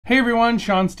Hey everyone,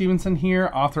 Shaun Stevenson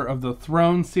here, author of the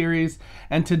Throne series,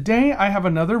 and today I have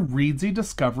another Readsy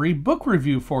Discovery book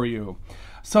review for you.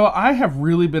 So I have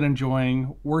really been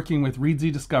enjoying working with Readsy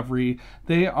Discovery.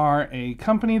 They are a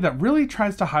company that really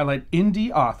tries to highlight indie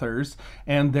authors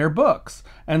and their books.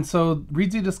 And so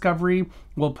Readsy Discovery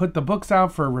will put the books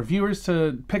out for reviewers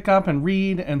to pick up and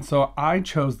read, and so I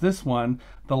chose this one,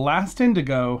 The Last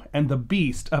Indigo and the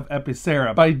Beast of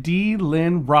Epicerra by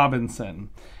Lynn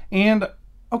Robinson. And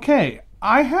okay,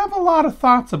 I have a lot of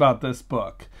thoughts about this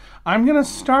book. I'm going to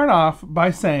start off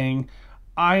by saying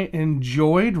I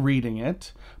enjoyed reading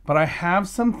it, but I have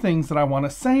some things that I want to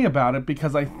say about it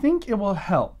because I think it will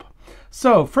help.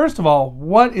 So, first of all,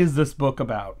 what is this book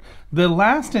about? The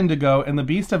Last Indigo and the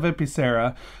Beast of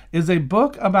Epicerra is a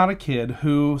book about a kid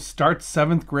who starts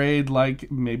 7th grade like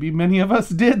maybe many of us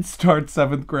did start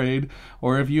 7th grade,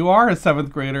 or if you are a 7th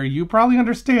grader, you probably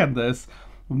understand this.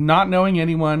 Not knowing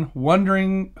anyone,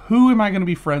 wondering who am I going to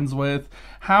be friends with,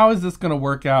 how is this going to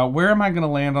work out, where am I going to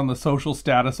land on the social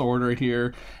status order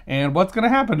here, and what's going to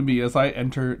happen to me as I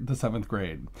enter the 7th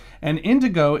grade. And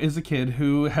Indigo is a kid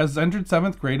who has entered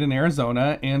 7th grade in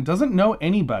Arizona and doesn't know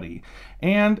anybody.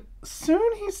 And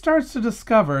soon he starts to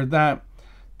discover that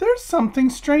there's something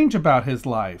strange about his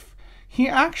life. He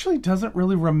actually doesn't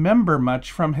really remember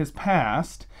much from his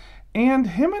past. And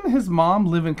him and his mom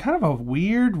live in kind of a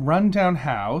weird rundown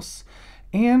house,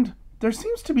 and there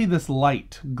seems to be this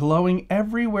light glowing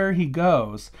everywhere he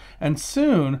goes. And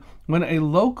soon, when a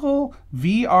local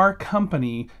VR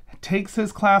company takes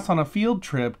his class on a field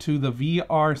trip to the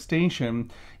VR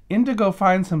station, Indigo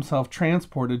finds himself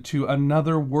transported to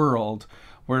another world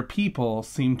where people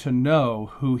seem to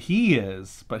know who he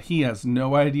is, but he has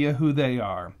no idea who they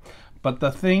are. But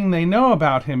the thing they know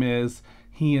about him is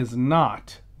he is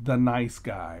not the nice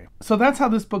guy. So that's how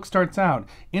this book starts out.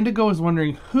 Indigo is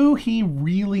wondering who he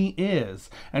really is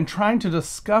and trying to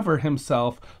discover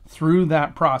himself through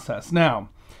that process. Now,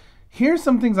 here's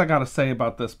some things I gotta say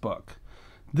about this book.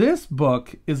 This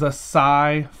book is a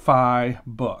sci-fi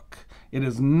book. It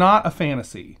is not a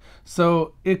fantasy.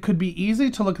 So it could be easy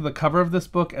to look at the cover of this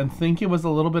book and think it was a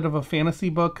little bit of a fantasy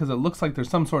book because it looks like there's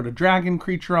some sort of dragon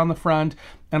creature on the front,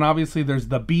 and obviously there's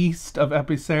the Beast of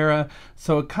Epicerra.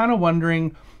 So kind of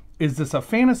wondering, is this a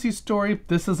fantasy story?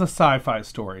 This is a sci-fi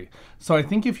story. So I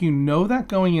think if you know that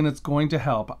going in, it's going to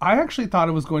help. I actually thought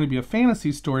it was going to be a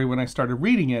fantasy story when I started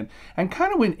reading it and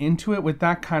kind of went into it with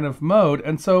that kind of mode.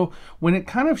 And so when it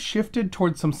kind of shifted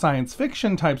towards some science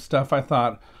fiction type stuff, I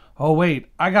thought, oh wait,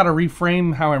 I gotta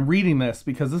reframe how I'm reading this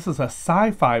because this is a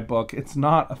sci-fi book, it's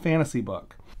not a fantasy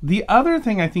book. The other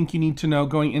thing I think you need to know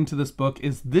going into this book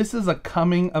is this is a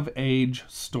coming of age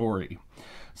story.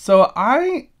 So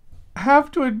I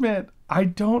have to admit, I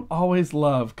don't always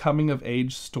love coming of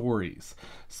age stories.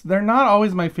 So they're not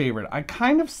always my favorite. I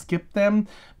kind of skip them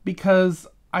because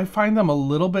I find them a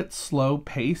little bit slow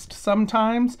paced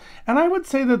sometimes, and I would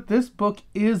say that this book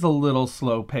is a little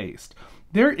slow paced.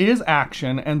 There is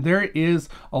action and there is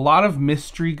a lot of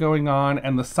mystery going on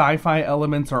and the sci-fi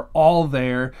elements are all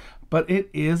there, but it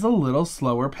is a little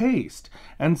slower paced.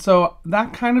 And so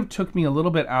that kind of took me a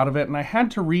little bit out of it and I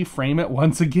had to reframe it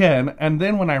once again. And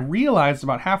then when I realized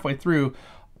about halfway through,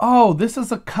 oh, this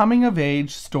is a coming of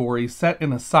age story set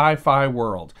in a sci-fi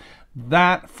world.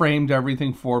 That framed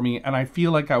everything for me, and I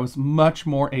feel like I was much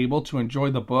more able to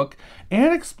enjoy the book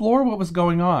and explore what was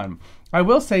going on. I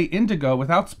will say Indigo,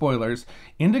 without spoilers,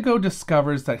 Indigo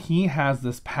discovers that he has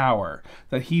this power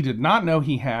that he did not know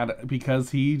he had because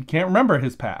he can't remember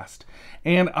his past.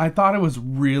 And I thought it was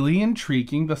really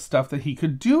intriguing, the stuff that he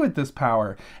could do with this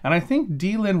power. And I think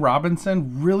Lynn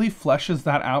Robinson really fleshes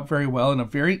that out very well in a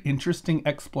very interesting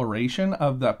exploration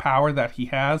of the power that he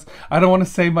has. I don't want to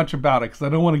say much about it because I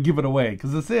don't want to give it away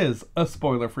because this is a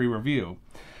spoiler-free review.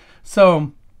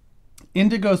 So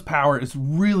Indigo's power is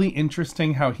really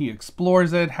interesting, how he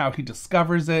explores it, how he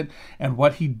discovers it, and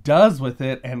what he does with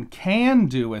it and can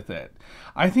do with it.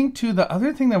 I think too, the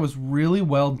other thing that was really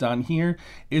well done here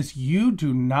is you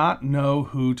do not know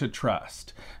who to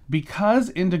trust. Because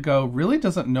Indigo really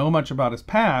doesn't know much about his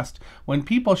past, when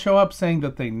people show up saying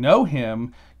that they know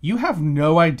him, you have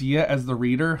no idea as the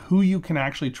reader who you can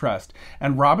actually trust.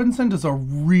 And Robinson does a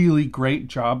really great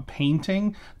job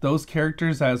painting those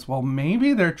characters as, well,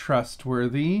 maybe they're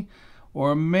trustworthy,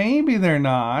 or maybe they're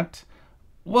not.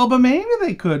 Well, but maybe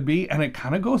they could be, and it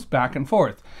kind of goes back and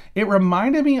forth. It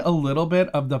reminded me a little bit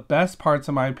of the best parts,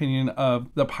 in my opinion, of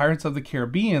the Pirates of the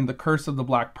Caribbean, The Curse of the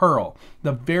Black Pearl,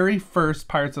 the very first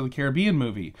Pirates of the Caribbean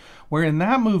movie, where in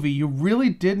that movie you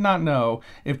really did not know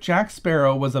if Jack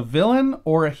Sparrow was a villain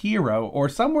or a hero or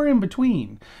somewhere in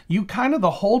between. You kind of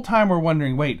the whole time were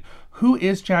wondering, wait, who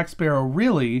is Jack Sparrow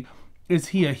really? Is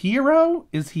he a hero?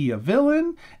 Is he a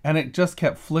villain? And it just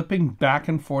kept flipping back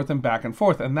and forth and back and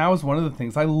forth. And that was one of the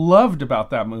things I loved about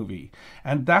that movie.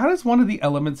 And that is one of the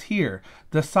elements here.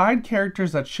 The side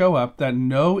characters that show up that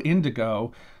know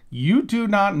Indigo, you do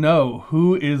not know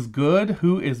who is good,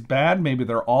 who is bad. Maybe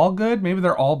they're all good, maybe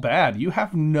they're all bad. You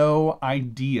have no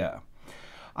idea.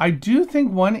 I do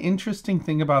think one interesting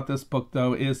thing about this book,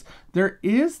 though, is there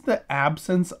is the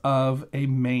absence of a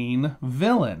main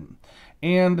villain.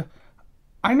 And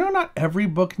I know not every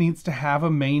book needs to have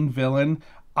a main villain.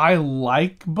 I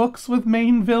like books with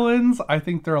main villains. I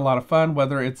think they're a lot of fun,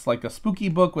 whether it's like a spooky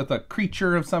book with a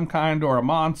creature of some kind, or a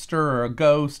monster, or a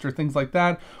ghost, or things like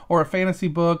that, or a fantasy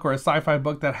book, or a sci-fi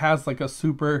book that has like a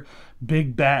super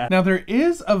big bad. Now, there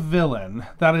is a villain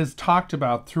that is talked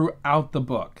about throughout the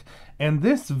book. And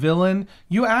this villain,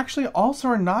 you actually also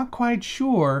are not quite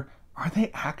sure, are they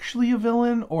actually a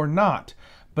villain or not?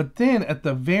 But then at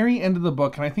the very end of the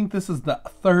book, and I think this is the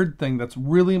third thing that's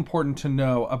really important to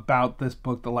know about this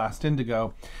book, The Last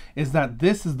Indigo, is that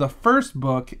this is the first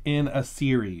book in a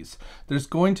series. There's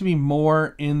going to be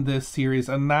more in this series,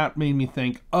 and that made me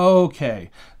think, okay,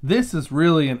 this is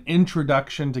really an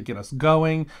introduction to get us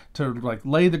going, to like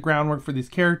lay the groundwork for these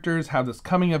characters, have this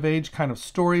coming of age kind of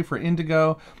story for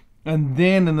Indigo. And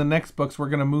then in the next books, we're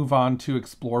going to move on to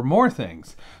explore more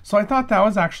things. So I thought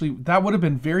that would have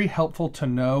been very helpful to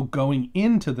know going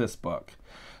into this book.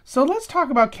 So let's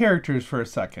talk about characters for a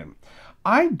second.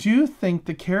 I do think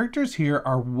the characters here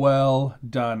are well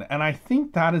done. And I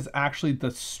think that is actually the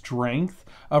strength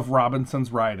of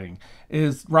Robinson's writing,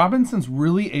 is Robinson's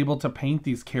really able to paint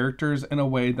these characters in a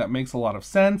way that makes a lot of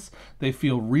sense. They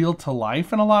feel real to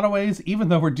life in a lot of ways, even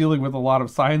though we're dealing with a lot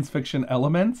of science fiction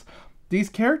elements. These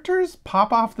characters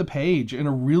pop off the page in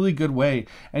a really good way,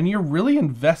 and you're really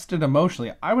invested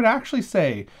emotionally. I would actually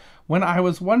say, when I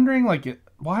was wondering,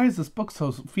 why is this book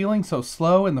feeling so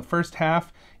slow in the first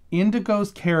half,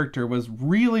 Indigo's character was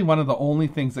really one of the only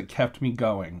things that kept me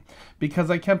going. Because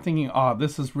I kept thinking,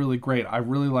 this is really great. I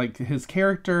really like his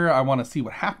character. I want to see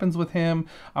what happens with him.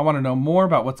 I want to know more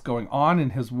about what's going on in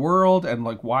his world and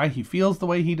why he feels the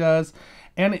way he does.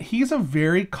 And he's a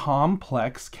very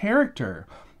complex character.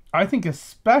 I think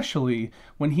especially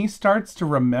when he starts to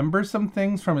remember some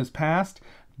things from his past,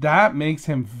 that makes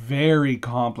him very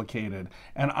complicated.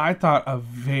 And I thought a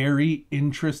very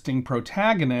interesting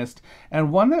protagonist,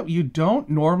 and one that you don't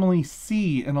normally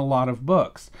see in a lot of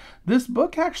books. This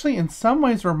book actually in some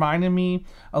ways reminded me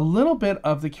a little bit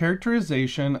of the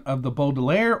characterization of the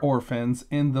Baudelaire orphans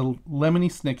in the Lemony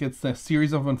Snicket's The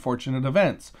Series of Unfortunate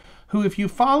Events, who, if you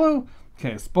follow...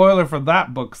 Okay, spoiler for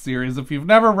that book series. If you've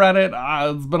never read it,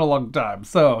 it's been a long time.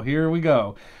 So here we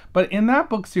go. But in that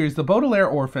book series, the Baudelaire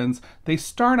orphans, they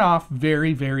start off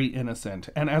very, very innocent.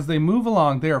 And as they move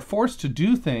along, they are forced to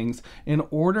do things in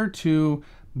order to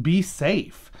be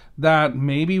safe that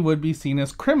maybe would be seen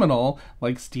as criminal,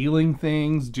 like stealing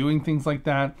things, doing things like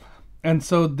that. And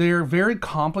so they're very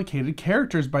complicated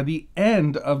characters by the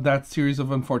end of that Series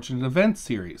of Unfortunate Events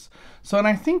series. So, and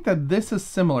I think that this is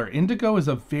similar. Indigo is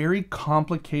a very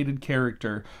complicated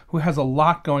character who has a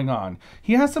lot going on.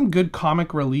 He has some good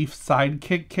comic relief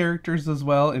sidekick characters as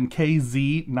well in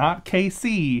KZ, not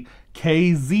KC,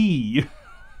 KZ.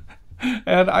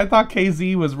 And I thought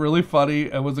KZ was really funny.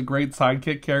 It was a great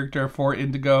sidekick character for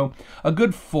Indigo. A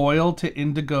good foil to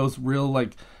Indigo's real,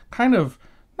 kind of,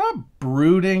 not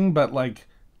brooding, but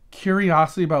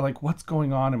curiosity about what's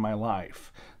going on in my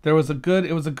life. It was a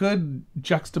good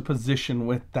juxtaposition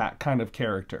with that kind of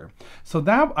character. So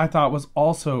that I thought was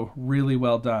also really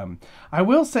well done. I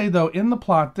will say though, in the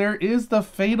plot, there is the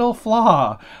fatal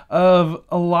flaw of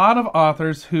a lot of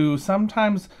authors who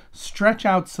sometimes stretch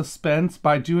out suspense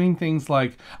by doing things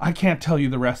like, I can't tell you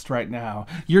the rest right now.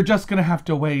 You're just gonna have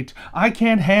to wait. I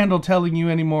can't handle telling you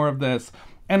any more of this.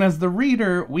 And as the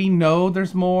reader, we know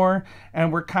there's more,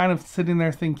 and we're kind of sitting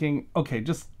there thinking, okay,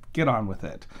 just get on with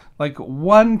it.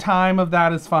 One time of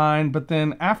that is fine, but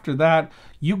then after that,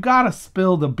 you gotta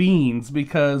spill the beans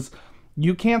because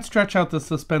you can't stretch out the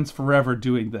suspense forever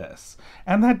doing this.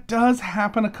 And that does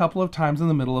happen a couple of times in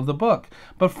the middle of the book.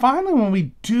 But finally, when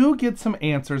we do get some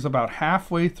answers about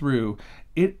halfway through,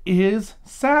 it is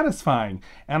satisfying.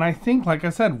 And I think, like I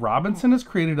said, Robinson has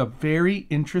created a very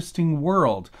interesting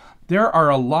world. There are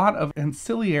a lot of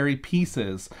ancillary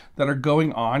pieces that are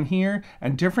going on here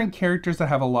and different characters that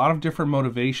have a lot of different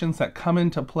motivations that come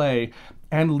into play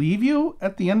and leave you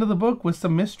at the end of the book with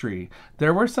some mystery.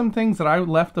 There were some things that I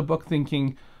left the book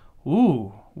thinking,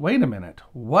 ooh, wait a minute.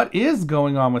 What is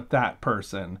going on with that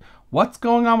person? What's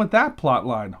going on with that plot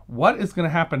line? What is going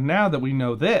to happen now that we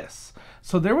know this?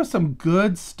 So there was some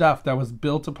good stuff that was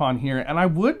built upon here, and I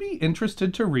would be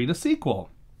interested to read a sequel.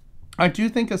 I do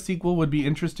think a sequel would be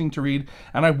interesting to read,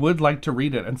 and I would like to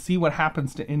read it and see what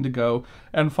happens to Indigo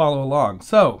and follow along.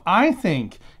 So I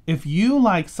think if you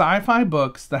like sci-fi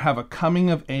books that have a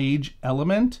coming-of-age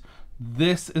element,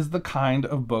 this is the kind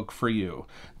of book for you.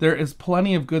 There is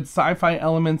plenty of good sci-fi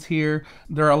elements here.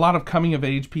 There are a lot of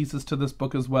coming-of-age pieces to this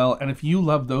book as well, and if you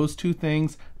love those two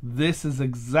things, this is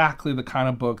exactly the kind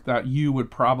of book that you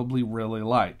would probably really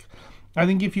like. I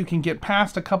think if you can get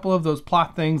past a couple of those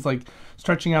plot things, like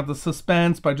stretching out the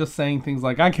suspense by just saying things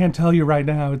like, I can't tell you right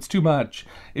now, it's too much.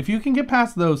 If you can get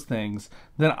past those things,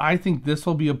 then I think this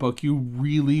will be a book you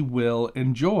really will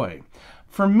enjoy.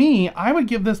 For me, I would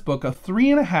give this book a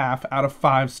 3.5 out of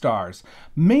 5 stars,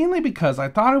 mainly because I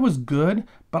thought it was good,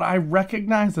 but I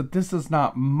recognize that this is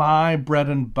not my bread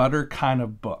and butter kind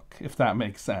of book, if that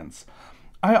makes sense.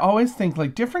 I always think,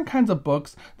 like, different kinds of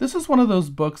books, this is one of those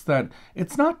books that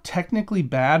it's not technically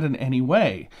bad in any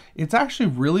way. It's actually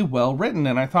really well written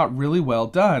and I thought really well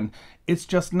done. It's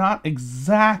just not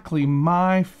exactly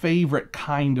my favorite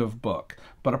kind of book.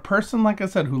 But a person, like I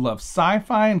said, who loves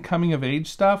sci-fi and coming-of-age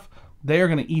stuff, they are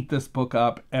going to eat this book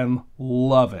up and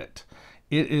love it.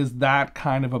 It is that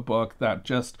kind of a book that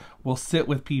just will sit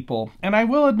with people. And I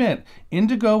will admit,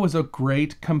 Indigo was a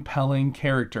great, compelling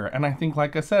character. And I think,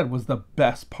 like I said, was the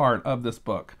best part of this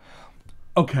book.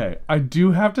 Okay, I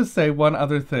do have to say one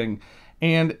other thing.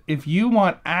 And if you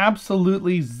want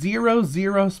absolutely zero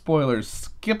spoilers,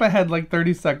 skip ahead like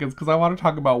 30 seconds because I want to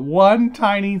talk about one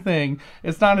tiny thing.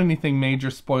 It's not anything major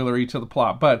spoilery to the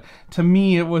plot, but to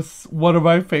me it was one of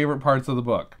my favorite parts of the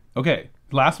book. Okay,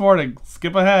 last warning,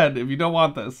 skip ahead if you don't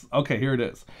want this. Okay, here it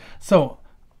is. So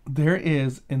there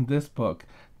is in this book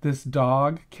this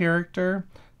dog character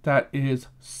that is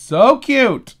so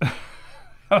cute.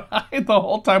 I the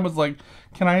whole time was like,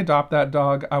 can I adopt that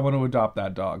dog? I want to adopt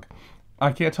that dog.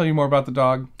 I can't tell you more about the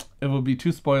dog. It will be too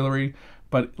spoilery,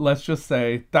 but let's just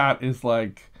say that is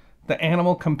like the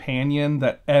animal companion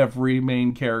that every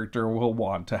main character will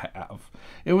want to have.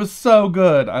 It was so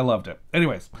good. I loved it.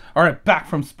 Anyways, all right, back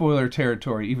from spoiler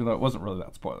territory, even though it wasn't really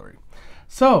that spoilery.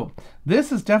 So this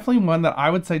is definitely one that I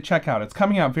would say check out. It's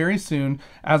coming out very soon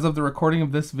as of the recording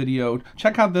of this video.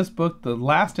 Check out this book, The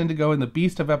Last Indigo and the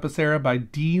Beast of Epicerra by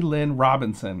Lynn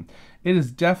Robinson. It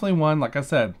is definitely one, like I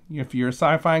said, if you're a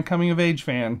sci-fi and coming-of-age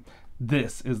fan,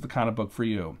 this is the kind of book for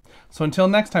you. So until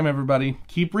next time, everybody,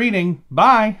 keep reading.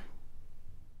 Bye!